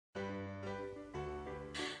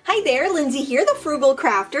Hi there, Lindsay here, the Frugal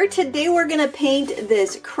Crafter. Today we're going to paint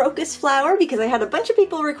this crocus flower because I had a bunch of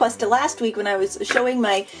people request it last week when I was showing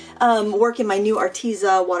my work in my new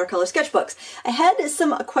Arteza watercolor sketchbooks. I had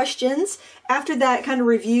some questions after that kind of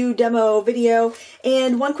review demo video,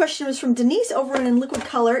 and one question was from Denise over in Liquid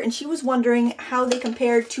Color, and she was wondering how they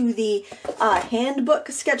compared to the handbook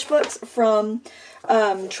sketchbooks from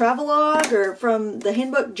Travelogue, or from the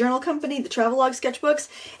handbook journal company, the Travelogue sketchbooks.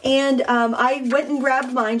 And I went and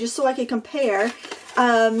grabbed mine just so I could compare.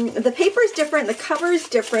 The paper is different, the cover is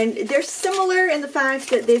different. They're similar in the fact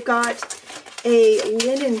that they've got a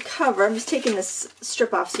linen cover. I'm just taking this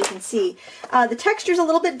strip off so you can see. The texture is a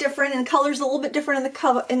little bit different, and color's a little bit different in the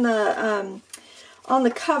cover, on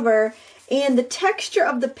the cover. And the texture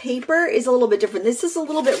of the paper is a little bit different. This is a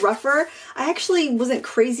little bit rougher. I actually wasn't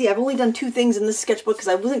crazy. I've only done 2 things in this sketchbook because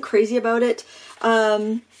I wasn't crazy about it.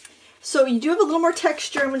 So you do have a little more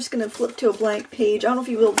texture. I'm just going to flip to a blank page. I don't know if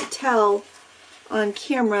you'll be able to tell on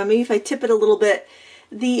camera. Maybe if I tip it a little bit.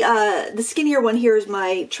 The skinnier one here is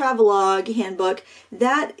my Travelogue handbook.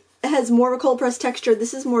 That has more of a cold press texture.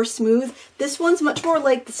 This is more smooth. This one's much more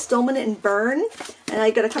like the Stillman and Burn. And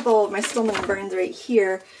I got a couple of my Stillman and Burns right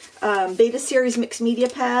here. Beta Series Mixed Media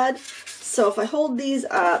Pad. So if I hold these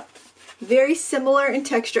up, very similar in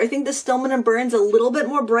texture. I think the Stillman and Burns a little bit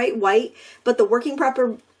more bright white, but the working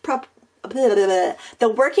properties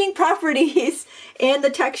and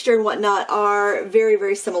the texture and whatnot are very,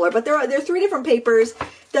 very similar. But they're 3 different papers.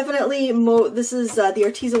 Definitely, this is the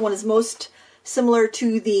Arteza one is most similar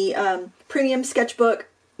to the Premium Sketchbook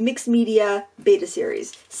Mixed Media Beta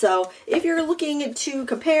Series. So if you're looking to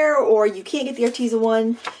compare, or you can't get the Arteza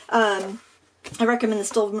one, I recommend the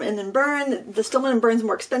Stillman and Burn. The Stillman and Burn is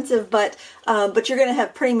more expensive, but you're going to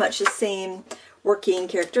have pretty much the same working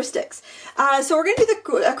characteristics. So we're going to do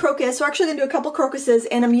the crocus. We're actually going to do a couple crocuses,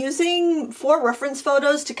 and I'm using 4 reference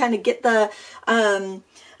photos to kind of get the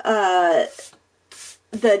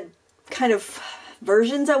kind of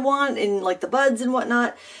versions I want in like the buds and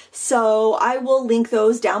whatnot. So I will link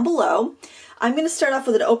those down below. I'm going to start off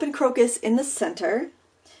with an open crocus in the center,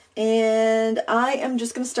 and I am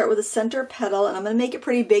just going to start with a center petal, and I'm going to make it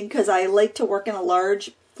pretty big because I like to work in a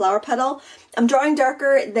large flower petal. I'm drawing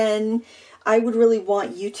darker than I would really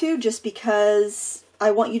want you to, just because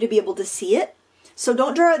I want you to be able to see it. So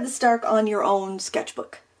don't draw it this dark on your own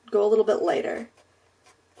sketchbook. Go a little bit lighter.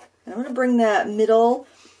 And I'm going to bring that middle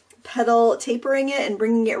petal, tapering it and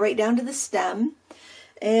bringing it right down to the stem.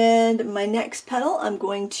 And my next petal, I'm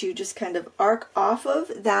going to just kind of arc off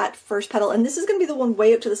of that first petal. And this is going to be the one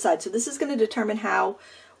way out to the side. So this is going to determine how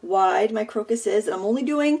wide my crocus is. And I'm only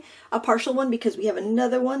doing a partial one because we have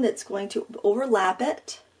another one that's going to overlap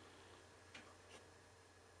it.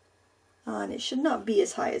 And it should not be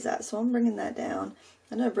as high as that. So I'm bringing that down.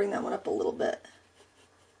 I'm going to bring that one up a little bit.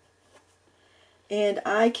 And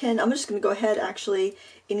I'm just going to go ahead actually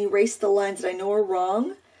and erase the lines that I know are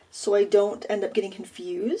wrong so I don't end up getting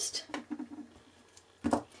confused.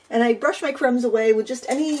 And I brush my crumbs away with just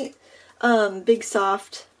any big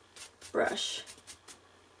soft brush.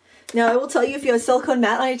 Now I will tell you, if you have a silicone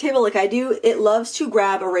mat on your table like I do, it loves to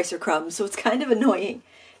grab eraser crumbs, so it's kind of annoying.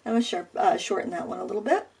 I'm going to shorten that one a little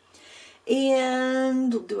bit.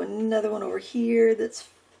 And we'll do another one over here that's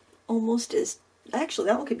almost as, actually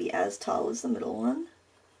that one could be as tall as the middle one.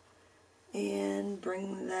 And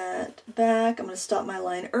bring that back. I'm going to stop my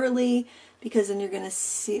line early because then you're going to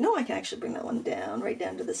see, no, I can actually bring that one down, right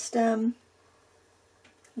down to the stem.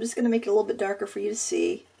 I'm just going to make it a little bit darker for you to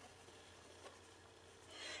see.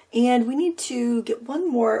 And we need to get one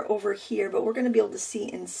more over here, but we're going to be able to see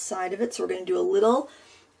inside of it. So we're going to do a little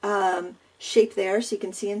shape there so you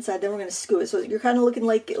can see inside. Then we're going to scoop it. So you're kind of looking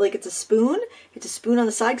like it's a spoon. It's a spoon on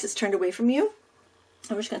the side because it's turned away from you.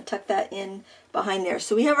 I'm just going to tuck that in behind there.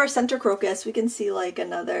 So we have our center crocus. We can see like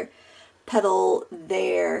another petal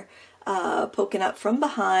there poking up from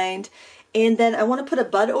behind. And then I want to put a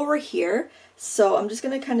bud over here. So I'm just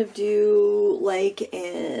going to kind of do like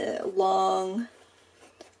a long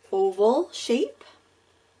oval shape.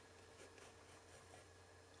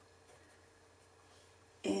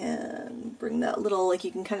 And bring that little, like you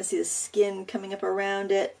can kind of see the skin coming up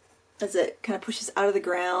around it as it kind of pushes out of the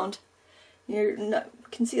ground. You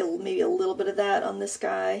can see maybe a little bit of that on this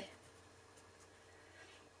guy.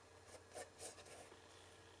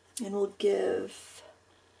 And we'll give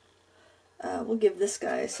this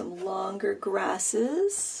guy some longer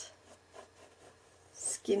grasses.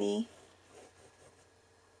 Skinny.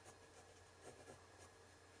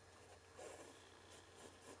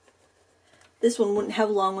 This one wouldn't have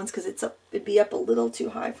long ones because it'd be up a little too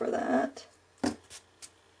high for that.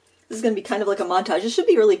 This is going to be kind of like a montage. It should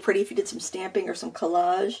be really pretty if you did some stamping or some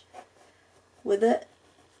collage with it.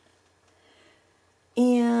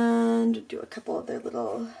 And do a couple other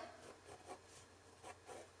little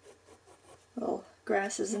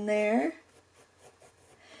grasses in there.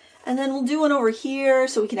 And then we'll do one over here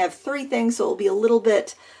so we can have 3 things, so it'll be a little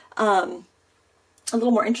bit, a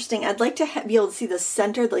little more interesting. I'd like to be able to see the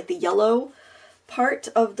center, like the yellow part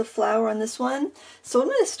of the flower on this one. So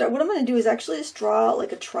what I'm going to do is actually just draw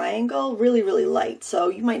like a triangle, really, really light. So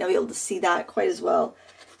you might not be able to see that quite as well.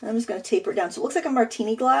 And I'm just going to taper it down. So it looks like a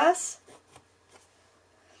martini glass.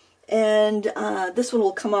 And this one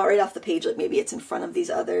will come out right off the page, like maybe it's in front of these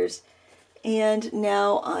others. And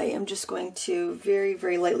now I am just going to very,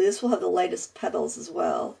 very lightly, this will have the lightest petals as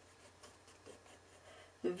well.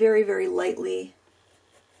 Very, very lightly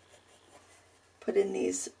put in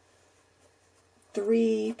these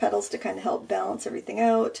 3 petals to kind of help balance everything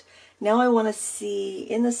out. Now I want to see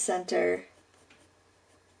in the center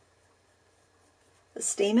the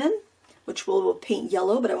stamen, which we'll paint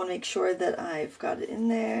yellow, but I want to make sure that I've got it in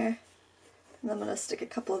there. And I'm going to stick a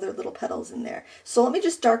couple other little petals in there. So let me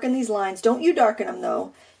just darken these lines. Don't you darken them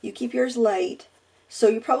though. You keep yours light. So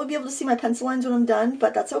you'll probably be able to see my pencil lines when I'm done,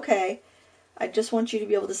 but that's okay. I just want you to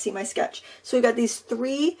be able to see my sketch. So we've got these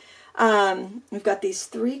 3,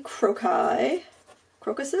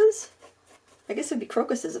 crocuses? I guess it'd be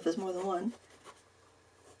crocuses if there's more than one.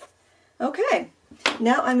 Okay.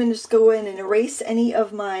 Now I'm going to just go in and erase any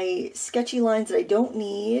of my sketchy lines that I don't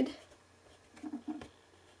need.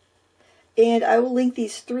 And I will link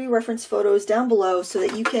these 3 reference photos down below so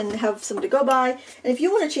that you can have some to go by. And if you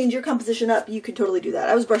want to change your composition up, you can totally do that.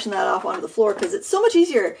 I was brushing that off onto the floor because it's so much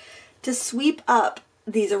easier to sweep up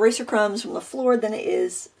these eraser crumbs from the floor than it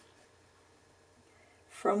is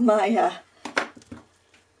from my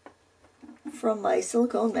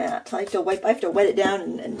silicone mat. I have to wet it down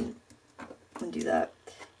and do that.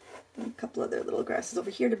 And a couple other little grasses over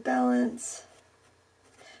here to balance.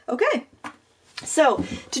 Okay. So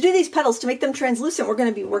to do these petals, to make them translucent, we're going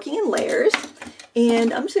to be working in layers.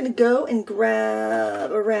 And I'm just going to go and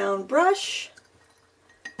grab a round brush.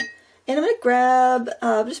 And I'm going to grab,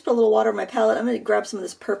 just put a little water on my palette. I'm going to grab some of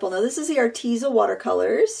this purple. Now this is the Arteza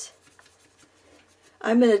watercolors.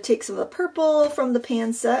 I'm going to take some of the purple from the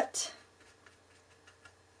pan set.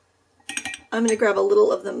 I'm going to grab a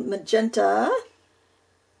little of the magenta.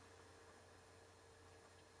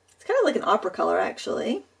 It's kind of like an opera color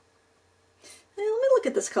actually. Let me look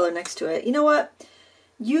at this color next to it. You know what?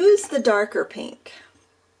 Use the darker pink.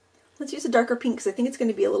 Let's use a darker pink because I think it's going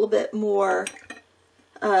to be a little bit more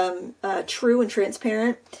true and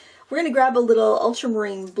transparent. We're going to grab a little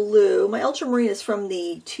ultramarine blue. My ultramarine is from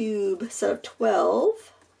the tube set of 12.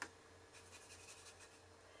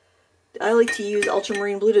 I like to use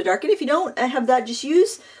ultramarine blue to darken. If you don't have that, just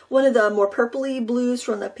use one of the more purpley blues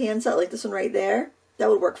from the pan set, like this one right there. That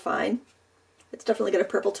would work fine. It's definitely got a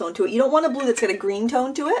purple tone to it. You don't want a blue that's got a green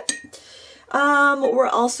tone to it. We're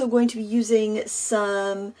also going to be using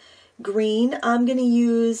some green. I'm going to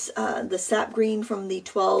use the sap green from the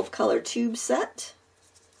 12 color tube set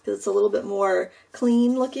because it's a little bit more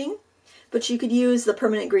clean looking. But you could use the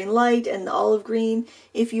permanent green light and the olive green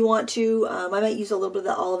if you want to. I might use a little bit of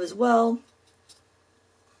the olive as well.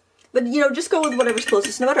 But, you know, just go with whatever's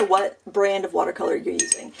closest, no matter what brand of watercolor you're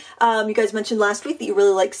using. You guys mentioned last week that you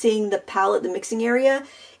really like seeing the palette, the mixing area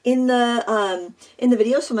in the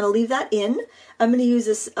video, so I'm going to leave that in. I'm going to use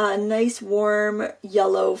this nice warm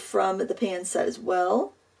yellow from the pan set as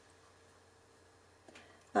well.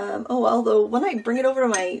 Although when I bring it over to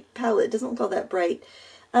my palette, it doesn't look all that bright.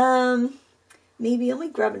 Maybe let me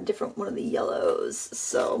grab a different one of the yellows.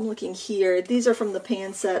 So I'm looking here. These are from the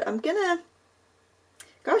pan set. I'm going to...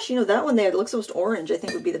 Gosh, you know, that one there, it looks almost orange, I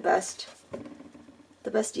think would be the best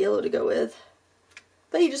yellow to go with.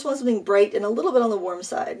 But you just want something bright and a little bit on the warm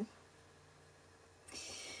side.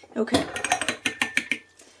 Okay.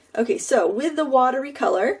 Okay, so with the watery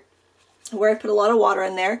color, where I put a lot of water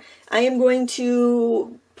in there, I am going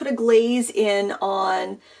to put a glaze in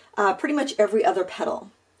on pretty much every other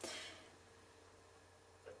petal.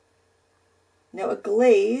 Now a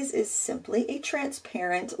glaze is simply a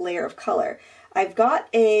transparent layer of color. I've got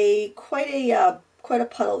quite a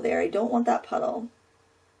puddle there. I don't want that puddle.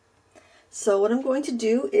 So what I'm going to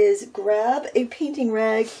do is grab a painting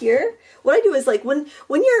rag here. What I do is, like, when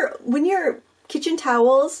your kitchen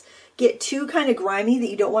towels get too kind of grimy that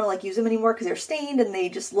you don't want to like use them anymore because they're stained and they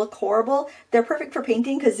just look horrible, they're perfect for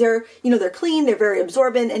painting because they're clean, they're very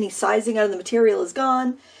absorbent, any sizing out of the material is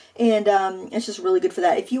gone, and it's just really good for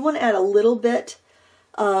that. If you want to add a little bit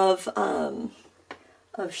of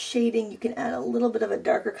shading, you can add a little bit of a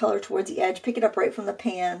darker color towards the edge. Pick it up right from the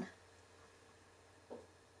pan.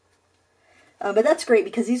 But that's great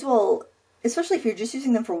because these will, especially if you're just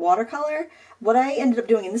using them for watercolor, what I ended up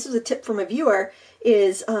doing, and this was a tip from a viewer,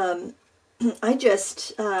 is I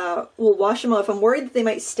just will wash them off. If I'm worried that they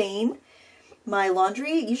might stain my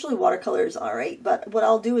laundry, usually watercolor is alright, but what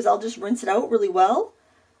I'll do is I'll just rinse it out really well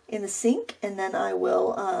in the sink, and then I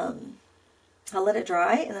will I'll let it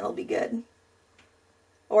dry, and then it'll be good.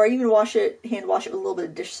 Or I even hand wash it with a little bit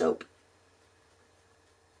of dish soap.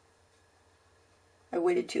 I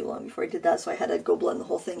waited too long before I did that, so I had to go blend the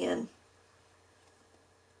whole thing in.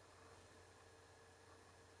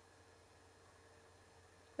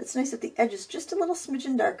 It's nice that the edge is just a little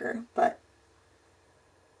smidgen darker, but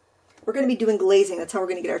we're going to be doing glazing. That's how we're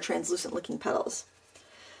going to get our translucent looking petals.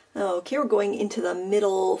 Okay, we're going into the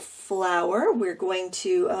middle flower. We're going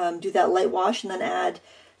to do that light wash and then add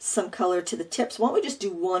some color to the tips. Why don't we just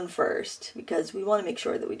do one first, because we want to make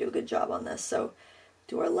sure that we do a good job on this. So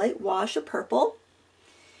do our light wash of purple,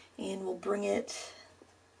 and we'll bring it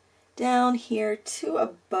down here to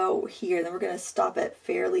about here. Then we're going to stop it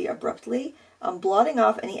fairly abruptly. I'm blotting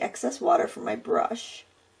off any excess water from my brush.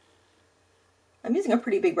 I'm using a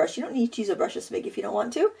pretty big brush. You don't need to use a brush this big if you don't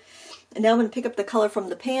want to. And now I'm going to pick up the color from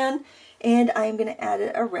the pan, and I'm going to add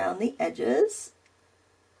it around the edges.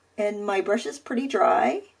 And my brush is pretty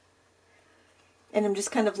dry, and I'm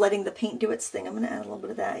just kind of letting the paint do its thing. I'm going to add a little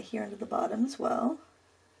bit of that here into the bottom as well.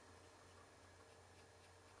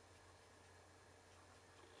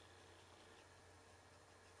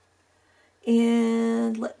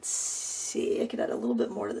 And let's see, I could add a little bit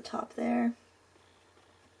more to the top there.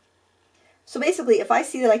 So basically, if I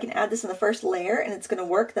see that I can add this in the first layer and it's going to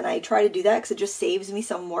work, then I try to do that because it just saves me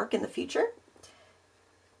some work in the future.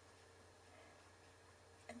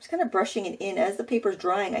 I'm just kind of brushing it in. As the paper's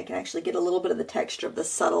drying, I can actually get a little bit of the texture of the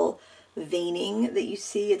subtle veining that you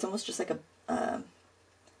see. It's almost just like a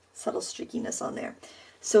subtle streakiness on there.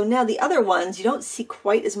 So now the other ones, you don't see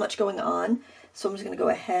quite as much going on. So I'm just going to go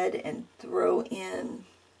ahead and throw in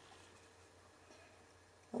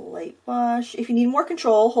a light wash. If you need more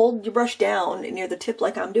control, hold your brush down near the tip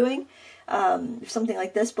like I'm doing, something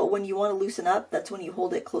like this, but when you want to loosen up, that's when you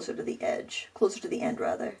hold it closer to the edge, closer to the end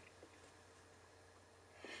rather.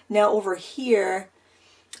 Now over here,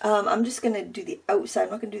 I'm just going to do the outside.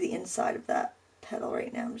 I'm not going to do the inside of that petal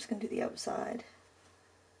right now. I'm just going to do the outside.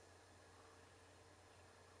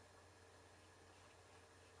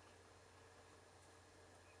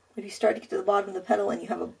 If you start to get to the bottom of the petal and you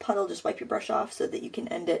have a puddle, just wipe your brush off so that you can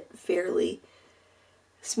end it fairly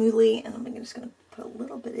smoothly. And I'm just going to put a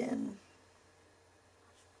little bit in.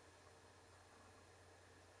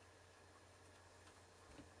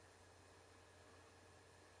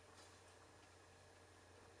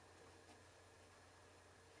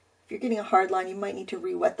 If you're getting a hard line, you might need to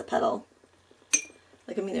re-wet the petal.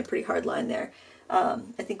 Like, I mean, a pretty hard line there. I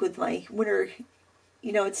think with my winter,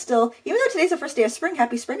 you know, it's still, even though today's the first day of spring,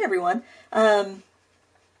 happy spring, everyone. You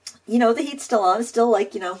know, the heat's still on. It's still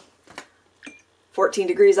like, you know, 14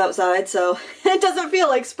 degrees outside, so it doesn't feel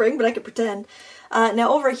like spring, but I can pretend.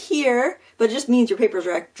 Now over here, but it just means your paper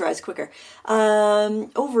dries quicker.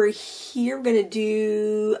 Over here, we're going to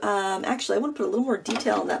do, actually, I want to put a little more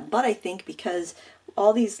detail on that bud, I think, because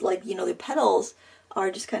all these, like, you know, the petals are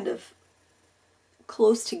just kind of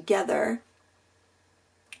close together.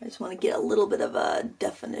 I just want to get a little bit of a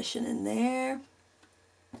definition in there.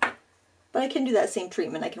 But I can do that same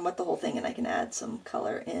treatment. I can wet the whole thing and I can add some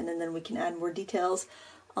color in, and then we can add more details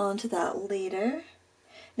onto that later.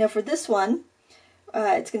 Now for this one,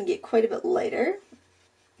 it's going to get quite a bit lighter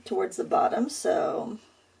towards the bottom, so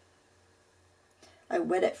I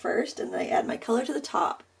wet it first and then I add my color to the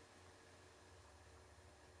top.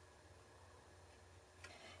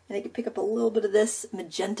 And I can pick up a little bit of this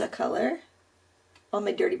magenta color on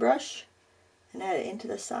my dirty brush and add it into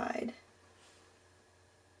the side.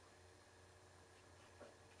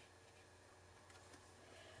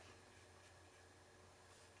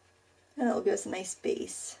 And that will give us a nice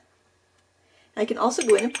base. I can also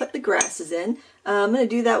go in and put the grasses in. I'm going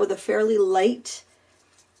to do that with a fairly light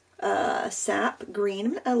sap green.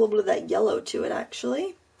 I'm going to add a little bit of that yellow to it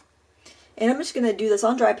actually. And I'm just going to do this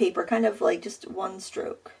on dry paper, kind of like just one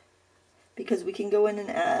stroke, because we can go in and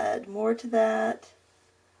add more to that.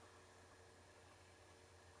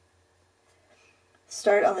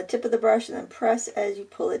 Start on the tip of the brush and then press as you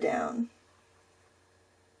pull it down.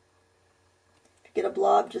 If you get a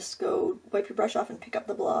blob, just go wipe your brush off and pick up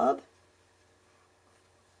the blob.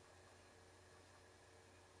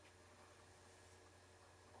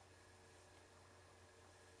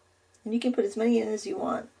 And you can put as many in as you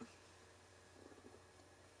want.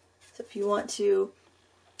 So if you want to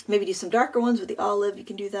maybe do some darker ones with the olive, you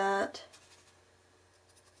can do that.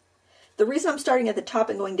 The reason I'm starting at the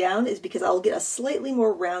top and going down is because I'll get a slightly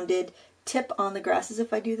more rounded tip on the grasses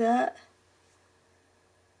if I do that.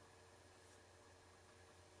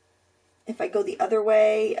 If I go the other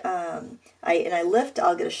way and I lift,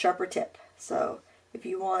 I'll get a sharper tip. So if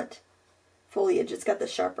you want foliage, it's got the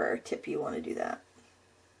sharper tip, you want to do that.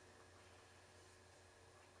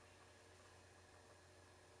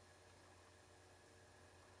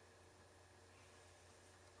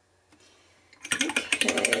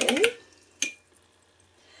 Okay.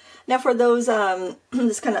 Now for those,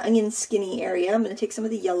 this kind of onion skinny area, I'm going to take some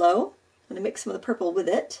of the yellow. I'm going to mix some of the purple with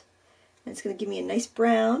it. And it's going to give me a nice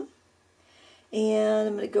brown. And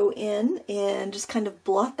I'm going to go in and just kind of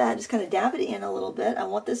blot that, just kind of dab it in a little bit. I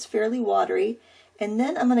want this fairly watery. And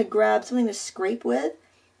then I'm going to grab something to scrape with,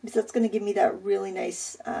 because that's going to give me that really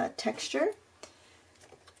nice texture.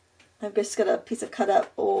 I've just got a piece of cut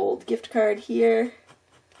up old gift card here.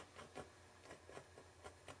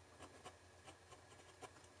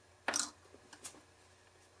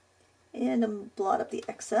 And I'm blot up the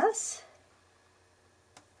excess.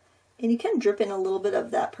 And you can drip in a little bit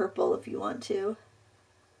of that purple if you want to.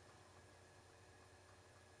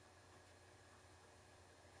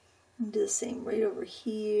 And do the same right over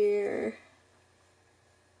here.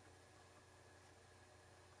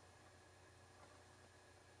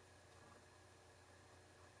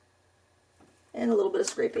 And a little bit of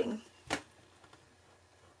scraping.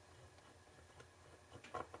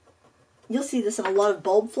 You'll see this in a lot of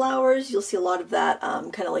bulb flowers. You'll see a lot of that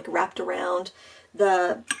kind of like wrapped around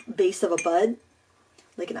the base of a bud,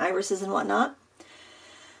 like in irises and whatnot.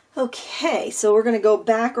 Okay, so we're going to go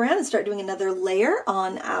back around and start doing another layer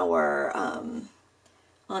on our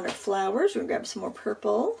flowers. We're going to grab some more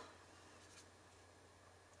purple.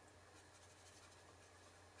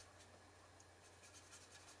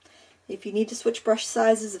 If you need to switch brush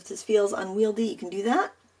sizes, if this feels unwieldy, you can do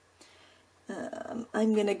that.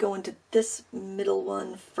 I'm going to go into this middle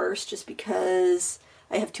one first just because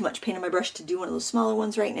I have too much paint on my brush to do one of those smaller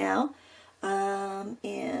ones right now.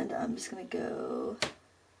 And I'm just going to go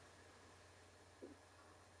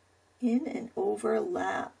in and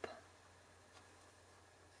overlap.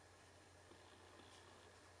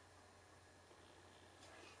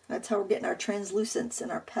 That's how we're getting our translucence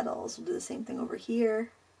in our petals. We'll do the same thing over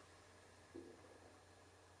here.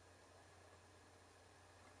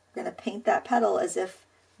 We're going to paint that petal as if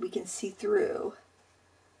we can see through.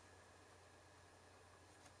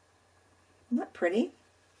 Isn't that pretty?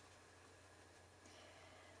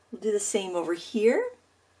 We'll do the same over here.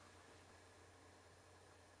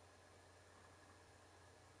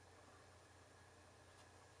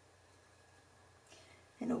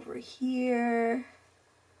 And over here.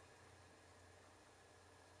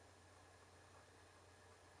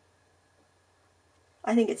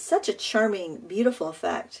 I think it's such a charming, beautiful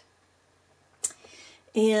effect.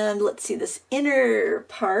 And let's see this inner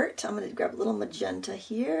part. I'm going to grab a little magenta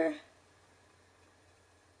here.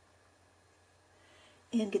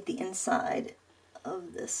 And get the inside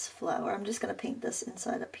of this flower. I'm just going to paint this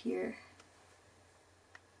inside up here.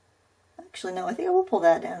 Actually, no, I think I will pull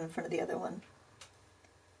that down in front of the other one.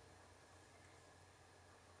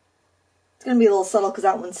 It's going to be a little subtle because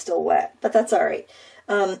that one's still wet, but that's all right.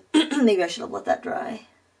 Maybe I should have let that dry.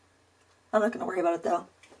 I'm not going to worry about it though.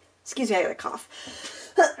 Excuse me, I got a cough.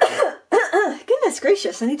 Goodness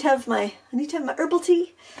gracious, I need to have my herbal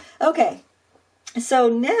tea. Okay. So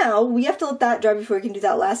now we have to let that dry before we can do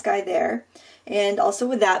that last guy there. And also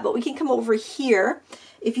with that, but we can come over here.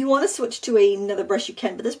 If you want to switch to another brush, you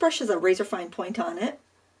can, but this brush has a razor fine point on it.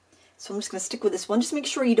 So I'm just going to stick with this one. Just make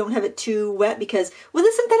sure you don't have it too wet, because with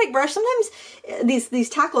a synthetic brush, sometimes these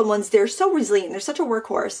tackle ones, they're so resilient. They're such a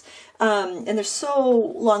workhorse, and they're so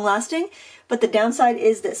long lasting. But the downside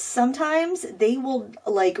is that sometimes they will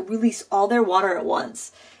like release all their water at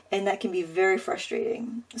once. And that can be very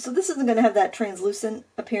frustrating. So this isn't going to have that translucent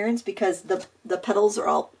appearance because the petals are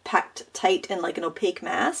all packed tight in like an opaque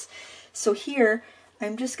mass. So here,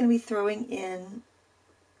 I'm just going to be throwing in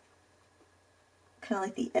kind of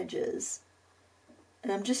like the edges.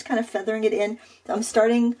 And I'm just kind of feathering it in. I'm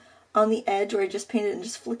starting on the edge where I just painted and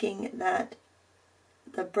just flicking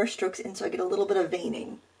the brush strokes in so I get a little bit of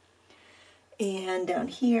veining. And down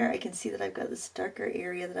here, I can see that I've got this darker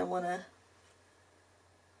area that I want to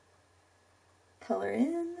color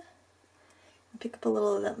in. Pick up a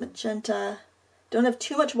little of that magenta. Don't have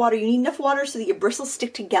too much water. You need enough water so that your bristles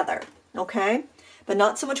stick together, okay? But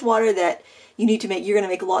not so much water that you're going to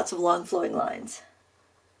make lots of long flowing lines.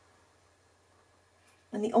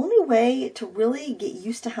 And the only way to really get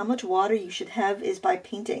used to how much water you should have is by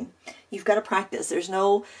painting. You've got to practice. There's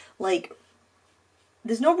no like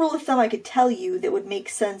there's no rule of thumb I could tell you that would make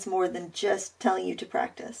sense more than just telling you to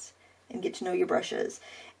practice and get to know your brushes.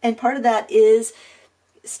 And part of that is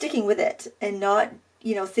sticking with it and not,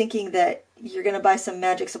 you know, thinking that you're going to buy some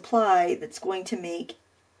magic supply that's going to make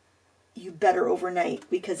you better overnight,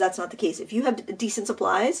 because that's not the case. If you have decent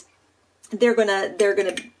supplies, they're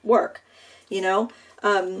gonna work, you know.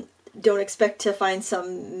 Don't expect to find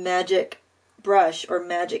some magic brush or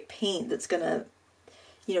magic paint that's gonna,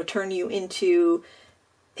 you know, turn you into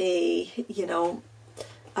a, you know,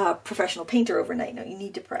 a professional painter overnight. No, you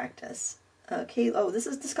need to practice. Okay. Oh,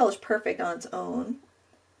 this color's perfect on its own.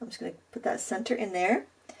 I'm just gonna put that center in there,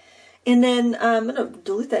 and then I'm gonna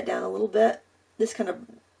dilute that down a little bit. This kind of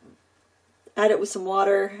add it with some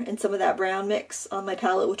water and some of that brown mix on my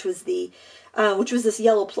palette, which was this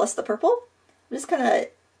yellow plus the purple. I'm just kind of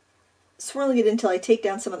swirling it until I take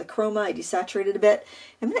down some of the chroma. I desaturate it a bit.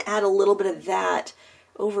 I'm going to add a little bit of that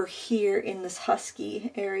over here in this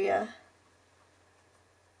husky area.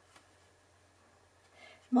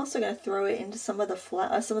 I'm also going to throw it into some of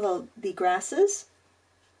the grasses,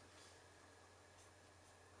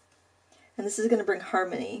 and this is going to bring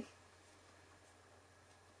harmony.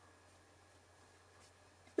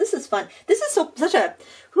 This is fun. This is such a,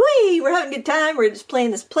 whee, we're having a good time. We're just playing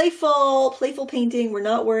this playful painting. We're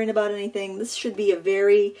not worrying about anything. This should be a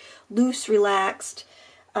very loose, relaxed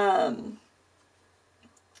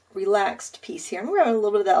piece here. I'm going to add a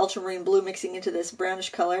little bit of that ultramarine blue mixing into this brownish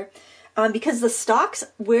color. Because the stalks,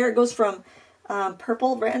 where it goes from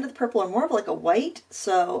purple, right under the purple, are more of like a white.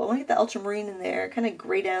 So I want to get the ultramarine in there, kind of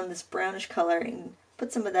gray down this brownish color, and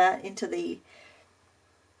put some of that into the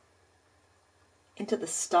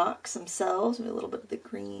stalks themselves, with a little bit of the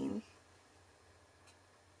green.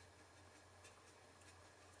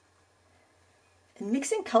 And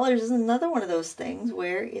mixing colors is another one of those things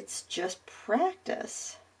where it's just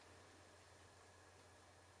practice.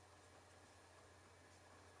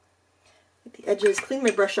 Get the edges, clean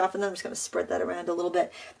my brush off, and then I'm just going to spread that around a little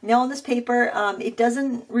bit. Now on this paper, it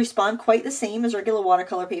doesn't respond quite the same as regular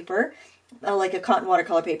watercolor paper, like a cotton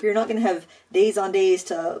watercolor paper. You're not going to have days on days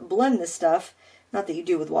to blend this stuff. Not that you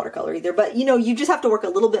do with watercolor either, but you know, you just have to work a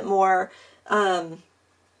little bit more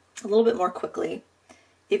quickly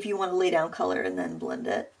if you want to lay down color and then blend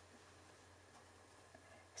it.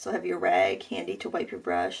 So have your rag handy to wipe your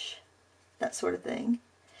brush, that sort of thing.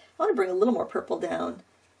 I want to bring a little more purple down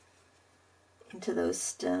into those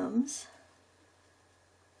stems.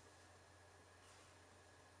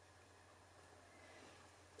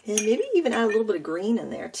 And maybe even add a little bit of green in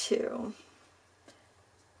there too.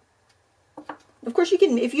 Of course, you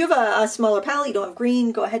can, if you have a smaller palette, you don't have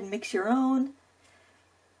green, go ahead and mix your own.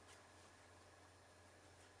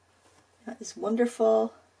 That is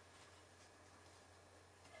wonderful.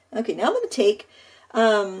 Okay, now I'm going to take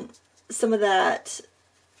some of that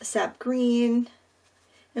sap green.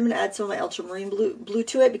 I'm going to add some of my ultramarine blue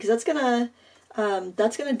to it, because that's going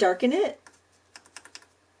to darken it.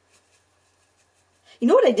 You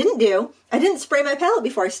know what I didn't do? I didn't spray my palette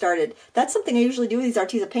before I started. That's something I usually do with these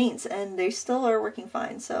Arteza paints, and they still are working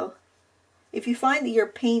fine. So if you find that your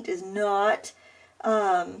paint is not,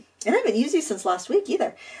 and I haven't used these since last week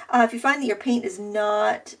either, if you find that your paint is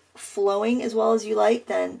not flowing as well as you like,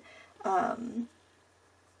 then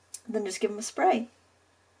just give them a spray.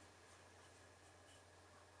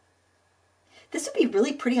 This would be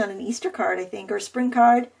really pretty on an Easter card, I think, or a spring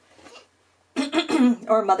card,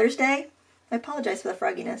 or Mother's Day. I apologize for the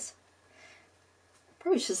frogginess.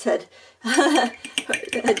 Probably should have said,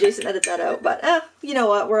 had Jason edit that out, but you know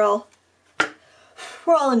what, we're all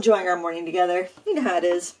enjoying our morning together. You know how it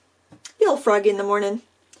is. Be all froggy in the morning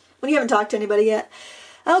when you haven't talked to anybody yet.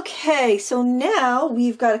 Okay, so now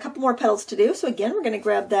we've got a couple more petals to do. So again, we're going to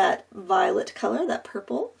grab that violet color, that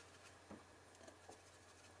purple.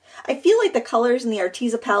 I feel like the colors in the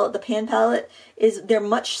Arteza palette, the pan palette, they're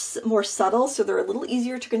much more subtle, so they're a little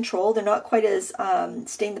easier to control. They're not quite as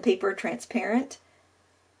stain the paper transparent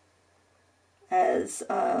as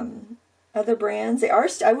other brands. They are,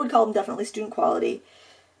 I would call them definitely student quality.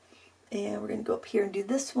 And we're going to go up here and do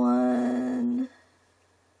this one.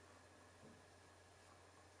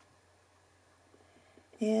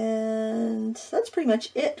 And that's pretty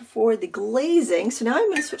much it for the glazing. So now I'm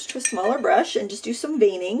going to switch to a smaller brush and just do some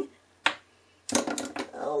veining.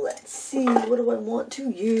 Oh, let's see. What do I want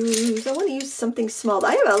to use? I want to use something small.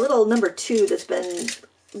 I have a little #2 that's been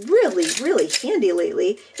really, really handy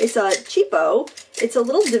lately. It's a cheapo. It's a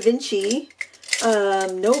little Da Vinci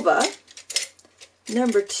Nova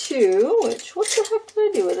 #2, which, what the heck did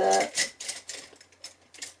I do with that?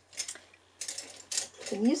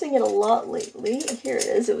 Been using it a lot lately. Here it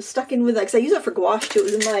is. It was stuck in with that because I use it for gouache too. It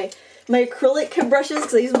was in my my acrylic brushes,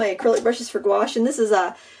 because I use my acrylic brushes for gouache, and this is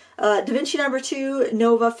a Da Vinci #2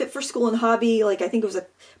 Nova, fit for school and hobby. Like, I think it was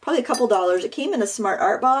probably a couple dollars. It came in a Smart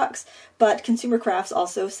Art box, but Consumer Crafts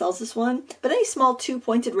also sells this one. But any small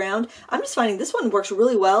 2-pointed round, I'm just finding this one works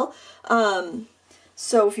really well.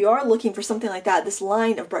 So if you are looking for something like that, this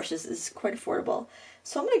line of brushes is quite affordable.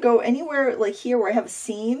 So I'm going to go anywhere like here where I have a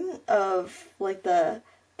seam of like the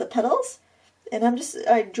petals, and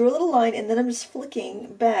I drew a little line, and then I'm just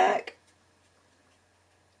flicking back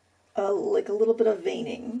like a little bit of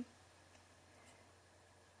veining.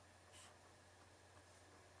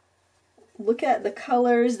 Look at the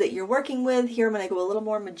colors that you're working with. Here I'm going to go a little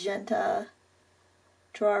more magenta,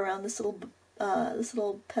 draw around this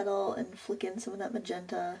little petal and flick in some of that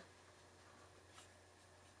magenta.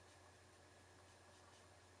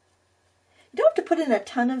 You don't have to put in a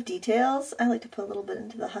ton of details. I like to put a little bit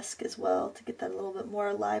into the husk as well to get that a little bit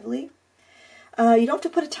more lively. You don't have to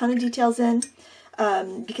put a ton of details in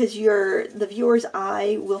because the viewer's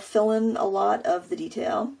eye will fill in a lot of the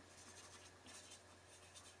detail.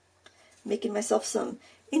 Making myself some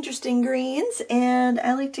interesting greens, and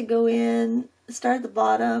I like to go in, start at the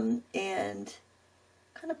bottom, and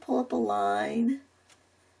kind of pull up a line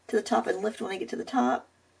to the top and lift when I get to the top.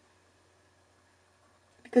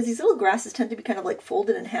 Because these little grasses tend to be kind of like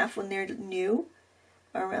folded in half when they're new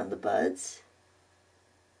around the buds.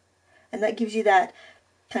 And that gives you that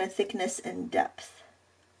kind of thickness and depth.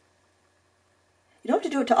 You don't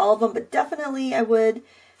have to do it to all of them, but definitely I would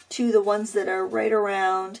to the ones that are right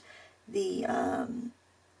around the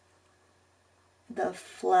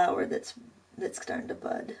flower that's starting to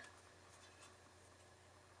bud.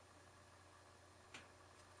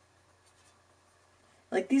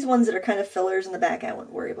 Like these ones that are kind of fillers in the back, I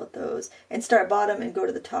wouldn't worry about those. And start bottom and go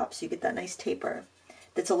to the top so you get that nice taper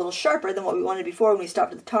that's a little sharper than what we wanted before when we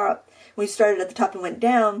stopped at the top. When we started at the top and went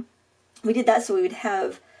down, we did that so we would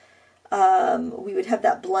have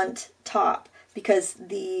that blunt top, because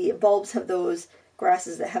the bulbs have those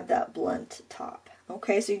grasses that have that blunt top.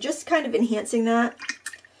 Okay, so you're just kind of enhancing that.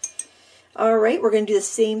 All right, we're going to do the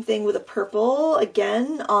same thing with a purple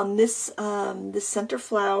again on this this center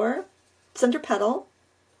petal.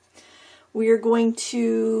 We are going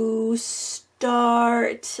to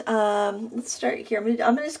start. Let's start here.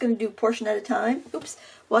 I'm just going to do a portion at a time. Oops!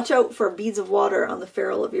 Watch out for beads of water on the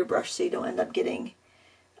ferrule of your brush, so you don't end up getting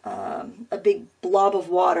a big blob of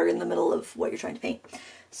water in the middle of what you're trying to paint.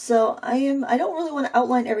 So I don't really want to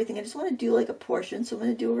outline everything. I just want to do like a portion. So I'm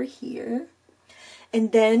going to do over here.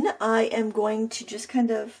 And then I am going to just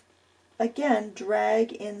kind of, again,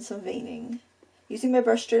 drag in some veining. Using my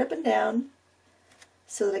brush straight up and down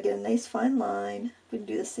so that I get a nice fine line. We can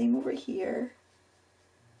do the same over here.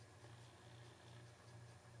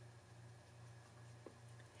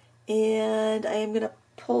 And I am going to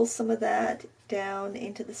pull some of that down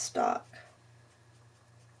into the stalk.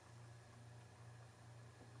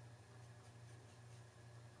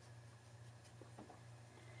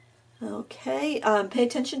 Okay, pay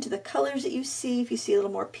attention to the colors that you see. If you see a little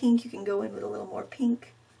more pink, you can go in with a little more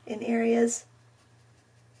pink in areas.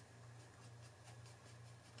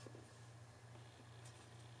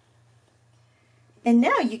 And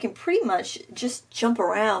now you can pretty much just jump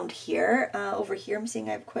around here. Over here I'm seeing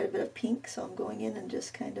I have quite a bit of pink, so I'm going in and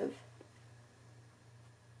just kind of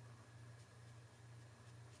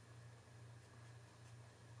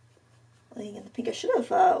laying in the pink. I should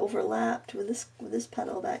have overlapped with this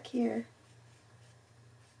petal back here.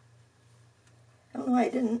 I don't know why I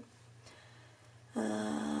didn't.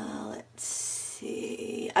 Let's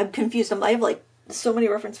see. I'm confused. I have like so many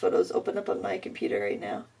reference photos open up on my computer right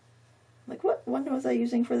now. I'm like, what one was I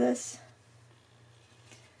using for this?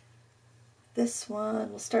 This one.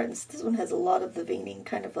 We'll start. This one has a lot of the veining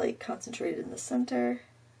kind of like concentrated in the center.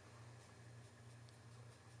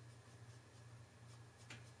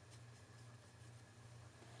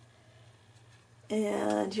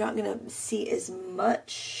 And you're not going to see as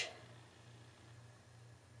much.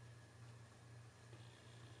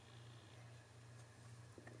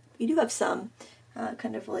 You do have some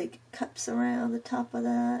kind of like cups around the top of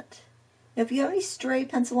that. Now if you have any stray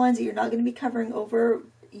pencil lines that you're not going to be covering over,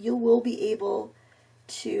 you will be able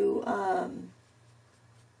to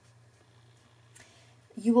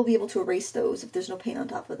erase those if there's no paint on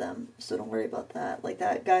top of them. So don't worry about that. Like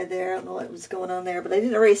that guy there, I don't know what was going on there, but I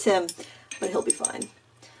didn't erase him, but he'll be fine.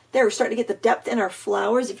 There, we're starting to get the depth in our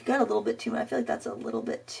flowers. If you got a little bit too much, I feel like that's a little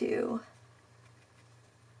bit too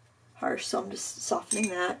harsh, so I'm just softening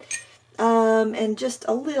that. And just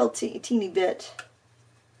a little teeny bit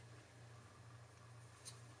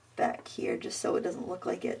back here, just so it doesn't look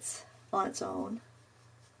like it's on its own.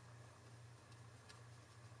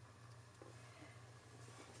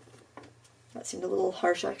 That seemed a little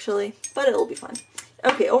harsh actually, but it'll be fun.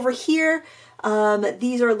 Okay, over here,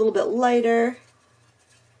 these are a little bit lighter.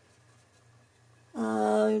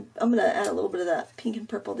 I'm going to add a little bit of that pink and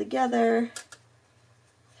purple together.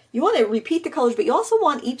 You want to repeat the colors, but you also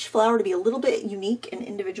want each flower to be a little bit unique and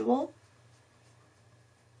individual.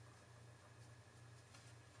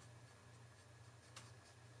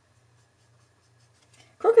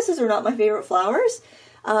 Crocuses are not my favorite flowers.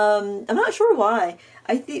 I'm not sure why.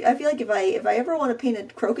 I feel like if I ever want to paint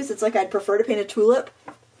a crocus, it's like I'd prefer to paint a tulip,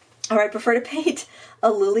 or I'd prefer to paint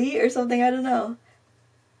a lily or something. I don't know.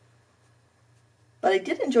 But I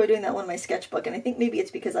did enjoy doing that one in my sketchbook, and I think maybe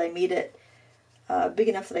it's because I made it big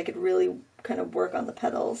enough that I could really kind of work on the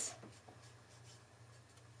petals.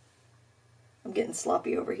 I'm getting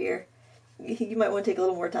sloppy over here. You might want to take a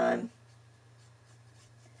little more time.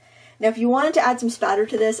 Now, if you wanted to add some spatter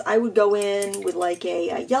to this, I would go in with like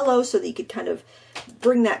a yellow so that you could kind of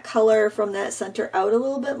bring that color from that center out a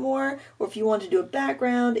little bit more. Or if you wanted to do a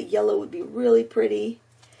background, a yellow would be really pretty.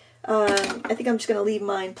 I think I'm just going to leave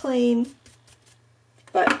mine plain.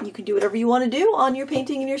 But you can do whatever you want to do on your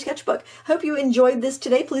painting in your sketchbook. I hope you enjoyed this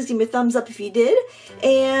today. Please give me a thumbs up if you did.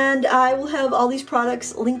 And I will have all these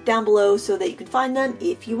products linked down below so that you can find them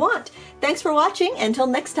if you want. Thanks for watching. Until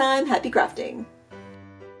next time, happy crafting.